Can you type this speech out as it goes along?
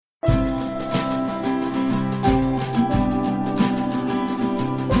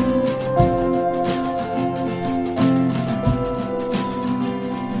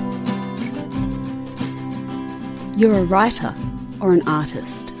You're a writer or an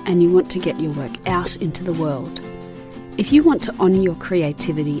artist and you want to get your work out into the world. If you want to honour your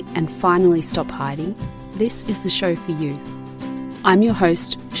creativity and finally stop hiding, this is the show for you. I'm your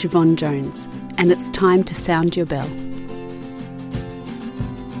host, Siobhan Jones, and it's time to sound your bell.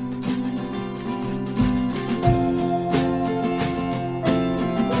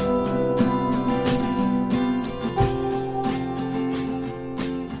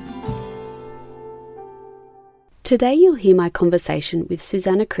 Today you'll hear my conversation with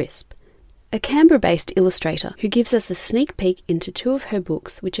Susannah Crispe, a Canberra-based illustrator who gives us a sneak peek into two of her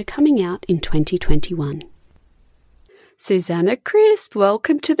books which are coming out in 2021. Susannah Crispe,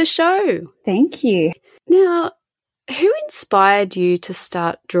 welcome to the show. Thank you. Now, who inspired you to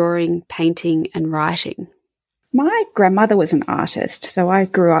start drawing, painting and writing? My grandmother was an artist, so I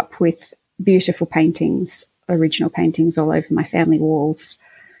grew up with beautiful paintings, original paintings all over my family walls.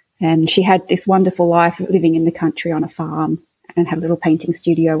 And she had this wonderful life of living in the country on a farm and had a little painting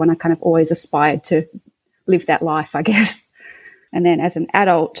studio, and I kind of always aspired to live that life, I guess. And then as an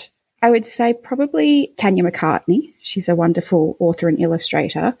adult, I would say probably Tanya McCartney. She's a wonderful author and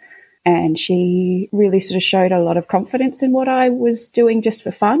illustrator, and she really sort of showed a lot of confidence in what I was doing just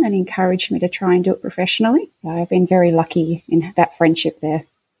for fun and encouraged me to try and do it professionally. I've been very lucky in that friendship there.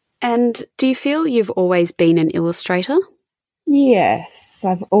 And do you feel you've always been an illustrator? Yes,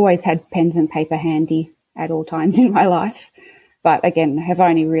 I've always had pens and paper handy at all times in my life. But again, have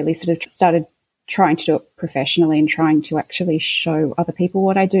only really sort of started trying to do it professionally and trying to actually show other people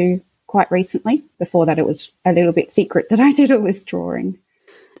what I do quite recently. Before that, it was a little bit secret that I did all this drawing.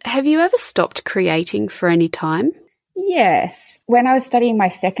 Have you ever stopped creating for any time? Yes. When I was studying my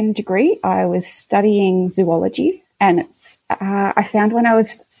second degree, I was studying zoology. And I found when I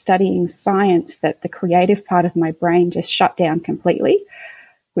was studying science that the creative part of my brain just shut down completely,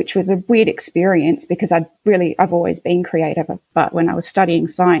 which was a weird experience because I've always been creative. But when I was studying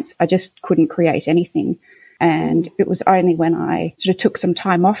science, I just couldn't create anything. And it was only when I sort of took some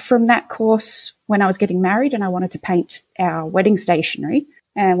time off from that course when I was getting married and I wanted to paint our wedding stationery.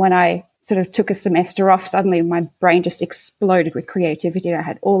 And when I sort of took a semester off, suddenly my brain just exploded with creativity. I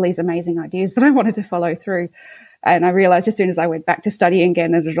had all these amazing ideas that I wanted to follow through. And I realised as soon as I went back to studying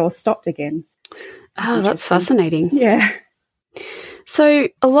again that it all stopped again. Oh, that's fascinating. Yeah. So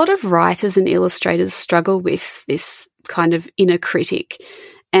a lot of writers and illustrators struggle with this kind of inner critic.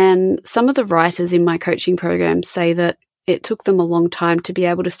 And some of the writers in my coaching program say that it took them a long time to be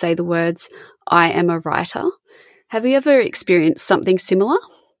able to say the words, "I am a writer." Have you ever experienced something similar?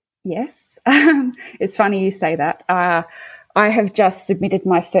 Yes. It's funny you say that. I have just submitted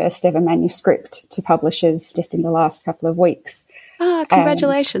my first ever manuscript to publishers just in the last couple of weeks. Ah,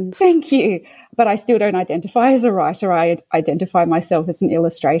 congratulations. Thank you. But I still don't identify as a writer. I identify myself as an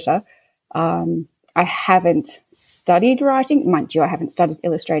illustrator. I haven't studied writing. Mind you, I haven't studied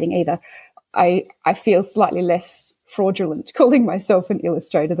illustrating either. I feel slightly less fraudulent calling myself an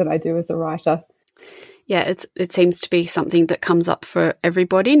illustrator than I do as a writer. Yeah, it seems to be something that comes up for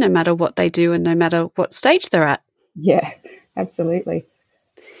everybody, no matter what they do and no matter what stage they're at. Yeah, absolutely.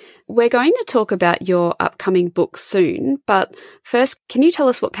 We're going to talk about your upcoming book soon, but first, can you tell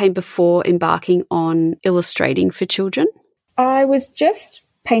us what came before embarking on illustrating for children? I was just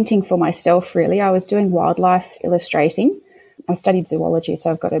painting for myself, really. I was doing wildlife illustrating. I studied zoology, so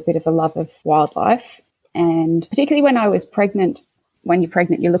I've got a bit of a love of wildlife. And particularly when I was pregnant, when you're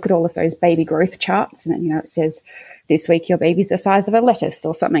pregnant, you look at all of those baby growth charts and, it says, this week your baby's the size of a lettuce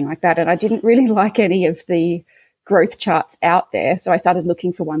or something like that. And I didn't really like any of the growth charts out there, so I started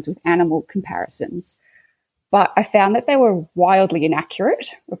looking for ones with animal comparisons. But I found that they were wildly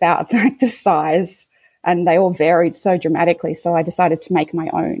inaccurate about the size, and they all varied so dramatically, so I decided to make my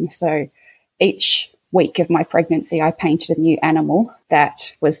own. So each week of my pregnancy, I painted a new animal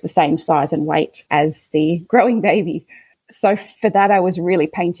that was the same size and weight as the growing baby. So for that, I was really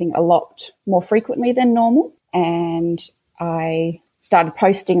painting a lot more frequently than normal, and I started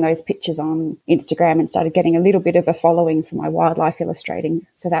posting those pictures on Instagram and started getting a little bit of a following for my wildlife illustrating.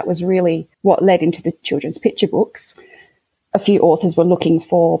 So that was really what led into the children's picture books. A few authors were looking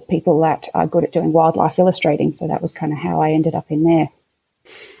for people that are good at doing wildlife illustrating, so that was kind of how I ended up in there.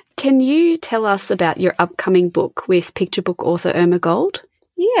 Can you tell us about your upcoming book with picture book author Irma Gold?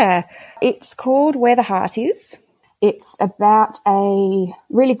 Yeah, it's called Where the Heart Is. It's about a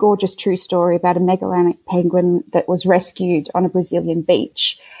really gorgeous true story about a Magellanic penguin that was rescued on a Brazilian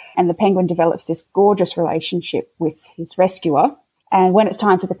beach. And the penguin develops this gorgeous relationship with his rescuer. And when it's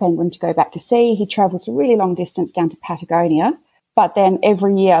time for the penguin to go back to sea, he travels a really long distance down to Patagonia But then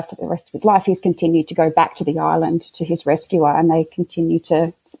every year for the rest of his life, he's continued to go back to the island to his rescuer, and they continue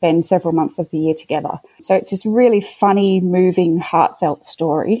to spend several months of the year together. So it's this really funny, moving, heartfelt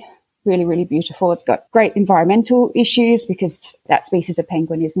story. Really, really beautiful. It's got great environmental issues because that species of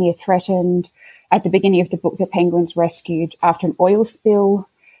penguin is near threatened. At the beginning of the book, the penguin's rescued after an oil spill.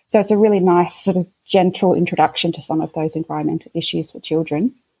 So it's a really nice sort of gentle introduction to some of those environmental issues for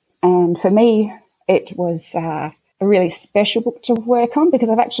children. And for me, it was a really special book to work on because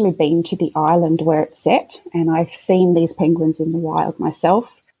I've actually been to the island where it's set and I've seen these penguins in the wild myself.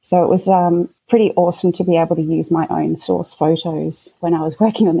 So it was pretty awesome to be able to use my own source photos when I was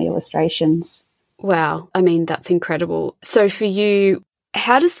working on the illustrations. Wow. I mean, that's incredible. So for you,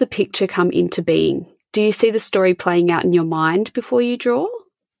 how does the picture come into being? Do you see the story playing out in your mind before you draw?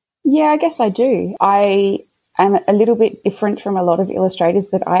 Yeah, I guess I do. I am a little bit different from a lot of illustrators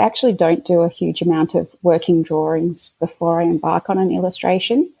that I actually don't do a huge amount of working drawings before I embark on an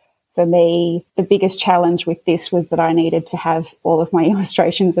illustration. For me, the biggest challenge with this was that I needed to have all of my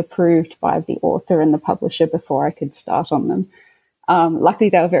illustrations approved by the author and the publisher before I could start on them. Luckily,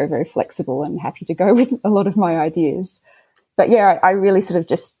 they were very, very flexible and happy to go with a lot of my ideas. But yeah, I really sort of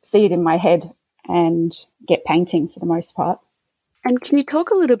just see it in my head and get painting for the most part. And can you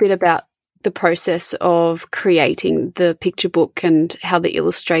talk a little bit about the process of creating the picture book and how the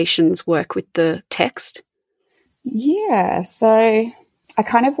illustrations work with the text? Yeah, so I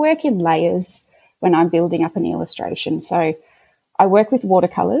kind of work in layers when I'm building up an illustration. So I work with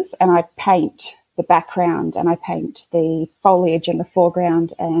watercolours and I paint the background and I paint the foliage in the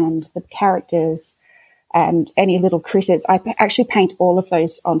foreground and the characters and any little critters. I actually paint all of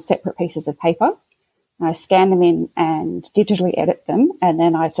those on separate pieces of paper. I scan them in and digitally edit them, and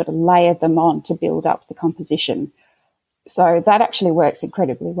then I sort of layer them on to build up the composition. So that actually works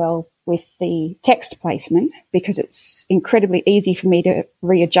incredibly well with the text placement because it's incredibly easy for me to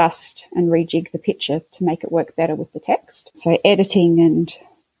readjust and rejig the picture to make it work better with the text. So editing and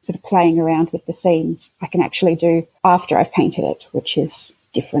sort of playing around with the scenes I can actually do after I've painted it, which is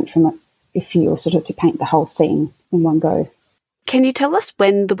different from if you were sort of to paint the whole scene in one go. Can you tell us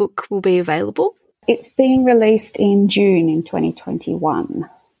when the book will be available? It's being released in June in 2021.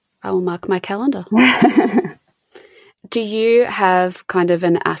 I will mark my calendar. Do you have kind of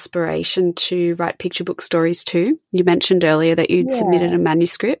an aspiration to write picture book stories too? You mentioned earlier that you'd submitted a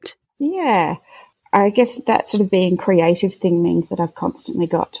manuscript. Yeah. I guess that sort of being creative thing means that I've constantly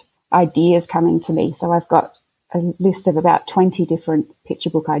got ideas coming to me. So I've got a list of about 20 different picture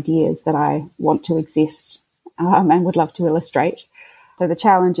book ideas that I want to exist and would love to illustrate. So the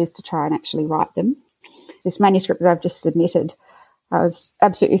challenge is to try and actually write them. This manuscript that I've just submitted, I was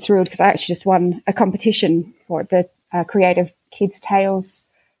absolutely thrilled because I actually just won a competition for the Creative Kids Tales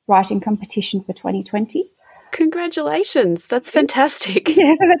writing competition for 2020. Congratulations. That's fantastic.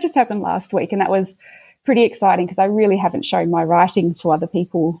 Yeah, so that just happened last week and that was pretty exciting because I really haven't shown my writing to other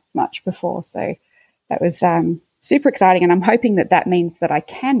people much before. So that was super exciting, and I'm hoping that that means that I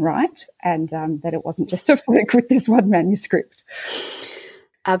can write and that it wasn't just a fluke with this one manuscript.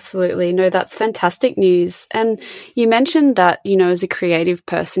 Absolutely. No, that's fantastic news. And you mentioned that, you know, as a creative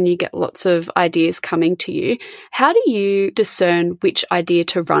person, you get lots of ideas coming to you. How do you discern which idea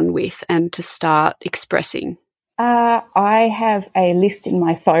to run with and to start expressing? I have a list in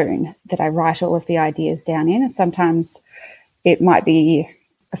my phone that I write all of the ideas down in, and sometimes it might be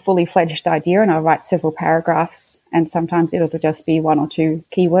a fully fledged idea and I'll write several paragraphs, and sometimes it'll just be one or two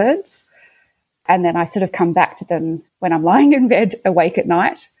keywords. And then I sort of come back to them when I'm lying in bed awake at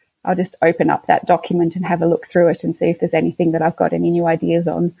night. I'll just open up that document and have a look through it and see if there's anything that I've got any new ideas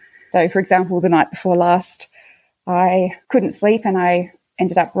on. So, for example, the night before last, I couldn't sleep and I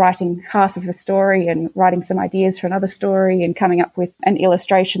ended up writing half of a story and writing some ideas for another story and coming up with an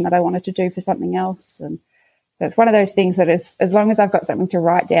illustration that I wanted to do for something else. And it's one of those things that is, as long as I've got something to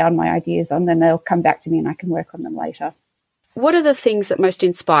write down my ideas on, then they'll come back to me and I can work on them later. What are the things that most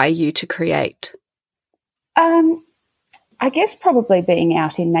inspire you to create? I guess probably being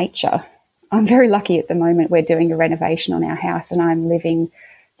out in nature. I'm very lucky at the moment. We're doing a renovation on our house and I'm living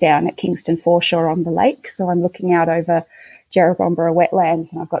down at Kingston Foreshore on the lake. So I'm looking out over Jerrabomberra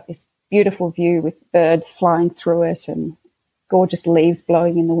wetlands and I've got this beautiful view with birds flying through it and gorgeous leaves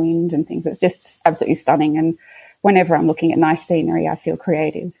blowing in the wind and things. It's just absolutely stunning. And whenever I'm looking at nice scenery, I feel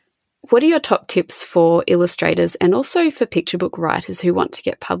creative. What are your top tips for illustrators and also for picture book writers who want to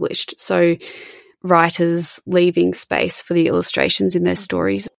get published? So writers leaving space for the illustrations in their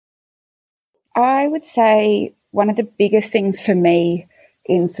stories. I would say one of the biggest things for me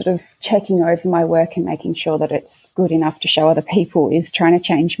in sort of checking over my work and making sure that it's good enough to show other people is trying to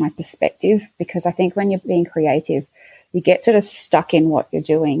change my perspective, because I think when you're being creative, you get sort of stuck in what you're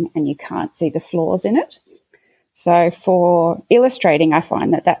doing and you can't see the flaws in it. So for illustrating, I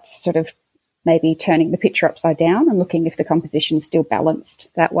find that that's sort of maybe turning the picture upside down and looking if the composition is still balanced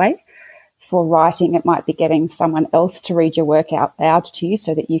that way. For writing, it might be getting someone else to read your work out loud to you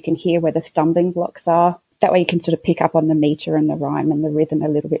so that you can hear where the stumbling blocks are. That way you can sort of pick up on the meter and the rhyme and the rhythm a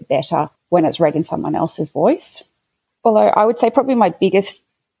little bit better when it's read in someone else's voice. Although I would say probably my biggest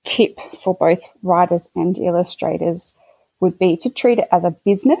tip for both writers and illustrators would be to treat it as a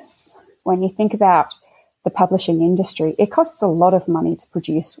business. When you think about the publishing industry, it costs a lot of money to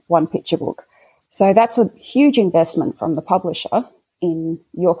produce one picture book. So that's a huge investment from the publisher in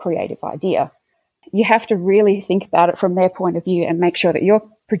your creative idea. You have to really think about it from their point of view and make sure that you're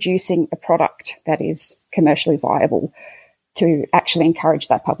producing a product that is commercially viable to actually encourage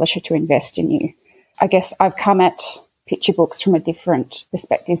that publisher to invest in you. I guess I've come at picture books from a different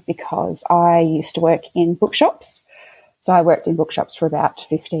perspective because I used to work in bookshops. So I worked in bookshops for about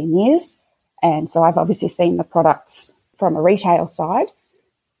 15 years. And so I've obviously seen the products from a retail side,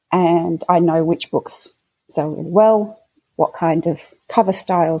 and I know which books sell really well, what kind of cover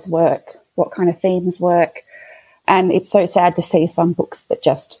styles work, what kind of themes work. And it's so sad to see some books that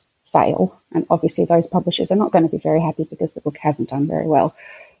just fail. And obviously those publishers are not going to be very happy because the book hasn't done very well.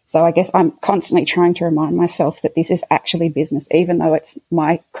 So I guess I'm constantly trying to remind myself that this is actually business, even though it's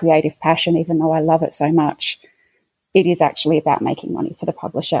my creative passion, even though I love it so much. It is actually about making money for the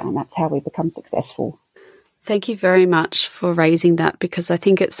publisher, and that's how we become successful. Thank you very much for raising that, because I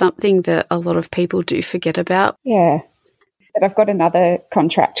think it's something that a lot of people do forget about. Yeah. But I've got another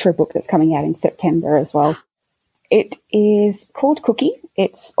contract for a book that's coming out in September as well. It is called Cookie.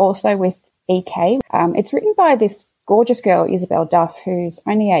 It's also with EK. It's written by this gorgeous girl, Isabel Duff, who's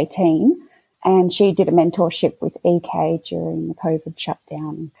only 18, and she did a mentorship with EK during the COVID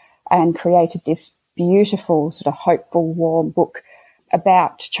shutdown and created this beautiful, sort of hopeful, warm book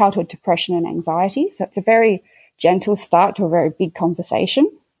about childhood depression and anxiety. So it's a very gentle start to a very big conversation,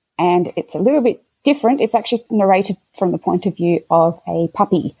 and it's a little bit different. It's actually narrated from the point of view of a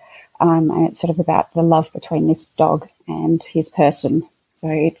puppy, and it's sort of about the love between this dog and his person. So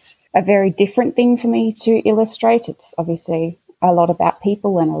it's a very different thing for me to illustrate. It's obviously a lot about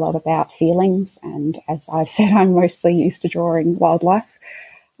people and a lot about feelings, and as I've said, I'm mostly used to drawing wildlife.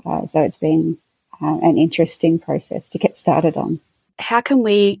 So it's been an interesting process to get started on. How can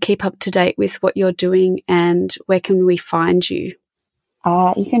we keep up to date with what you're doing, and where can we find you?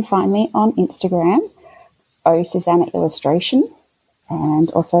 You can find me on Instagram, Susannah Illustration, and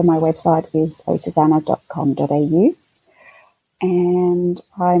also my website is osusanna.com.au. And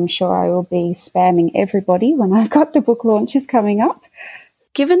I'm sure I will be spamming everybody when I've got the book launches coming up.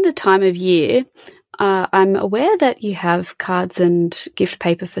 Given the time of year, I'm aware that you have cards and gift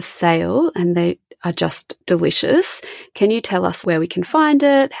paper for sale, and they are just delicious. Can you tell us where we can find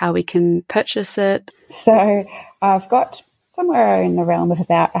it, how we can purchase it? So I've got somewhere in the realm of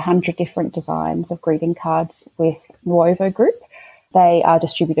about 100 different designs of greeting cards with Nuovo Group. They are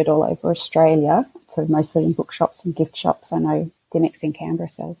distributed all over Australia, so mostly in bookshops and gift shops. I know Dimix in Canberra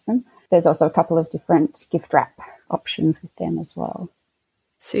sells them. There's also a couple of different gift wrap options with them as well.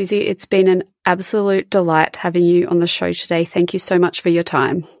 Susie, it's been an absolute delight having you on the show today. Thank you so much for your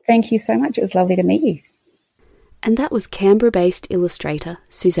time. Thank you so much. It was lovely to meet you. And that was Canberra-based illustrator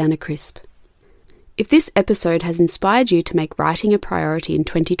Susannah Crispe. If this episode has inspired you to make writing a priority in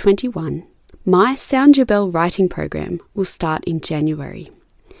 2021, my Sound Your Bell writing program will start in January.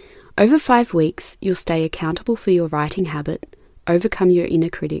 Over 5 weeks, you'll stay accountable for your writing habit, overcome your inner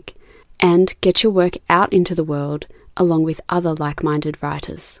critic, and get your work out into the world along with other like-minded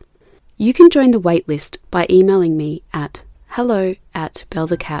writers. You can join the waitlist by emailing me at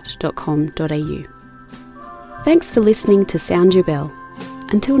hello@bellthecat.com.au. Thanks for listening to Sound Your Bell.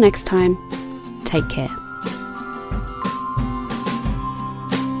 Until next time, take care.